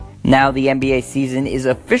Now the NBA season is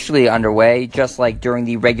officially underway. Just like during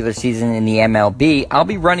the regular season in the MLB, I'll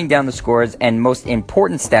be running down the scores and most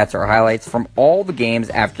important stats or highlights from all the games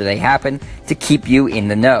after they happen to keep you in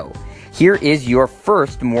the know. Here is your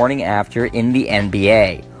first morning after in the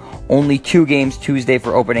NBA. Only 2 games Tuesday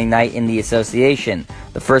for opening night in the association.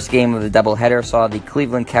 The first game of the doubleheader saw the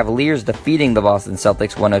Cleveland Cavaliers defeating the Boston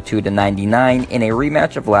Celtics 102-99 in a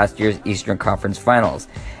rematch of last year's Eastern Conference Finals.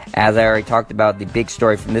 As I already talked about, the big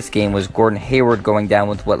story from this game was Gordon Hayward going down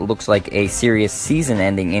with what looks like a serious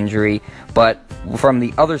season-ending injury. But from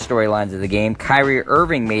the other storylines of the game, Kyrie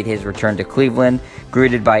Irving made his return to Cleveland,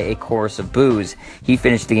 greeted by a chorus of boos. He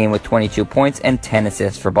finished the game with 22 points and 10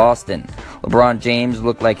 assists for Boston. LeBron James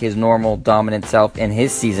looked like his normal dominant self in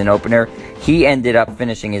his season opener. He ended up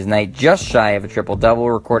finishing his night just shy of a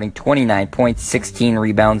triple-double, recording 29 points, 16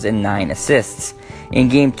 rebounds, and 9 assists. In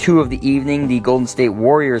Game 2 of the evening, the Golden State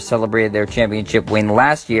Warriors celebrated their championship win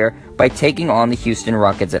last year by taking on the Houston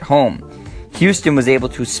Rockets at home. Houston was able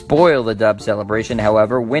to spoil the dub celebration,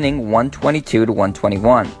 however, winning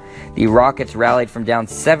 122-121. The Rockets rallied from down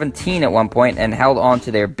 17 at one point and held on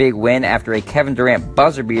to their big win after a Kevin Durant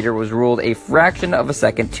buzzer beater was ruled a fraction of a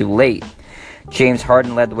second too late. James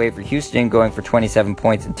Harden led the way for Houston, going for 27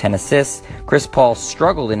 points and 10 assists. Chris Paul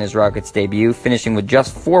struggled in his Rockets debut, finishing with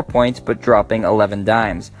just 4 points but dropping 11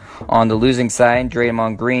 dimes. On the losing side,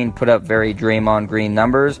 Draymond Green put up very Draymond Green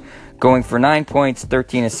numbers, going for 9 points,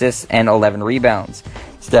 13 assists, and 11 rebounds.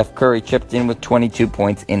 Steph Curry chipped in with 22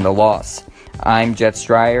 points in the loss. I'm Jet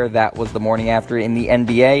Stryer. That was the morning after in the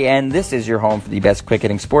NBA, and this is your home for the best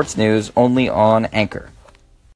quick-hitting sports news, only on Anchor.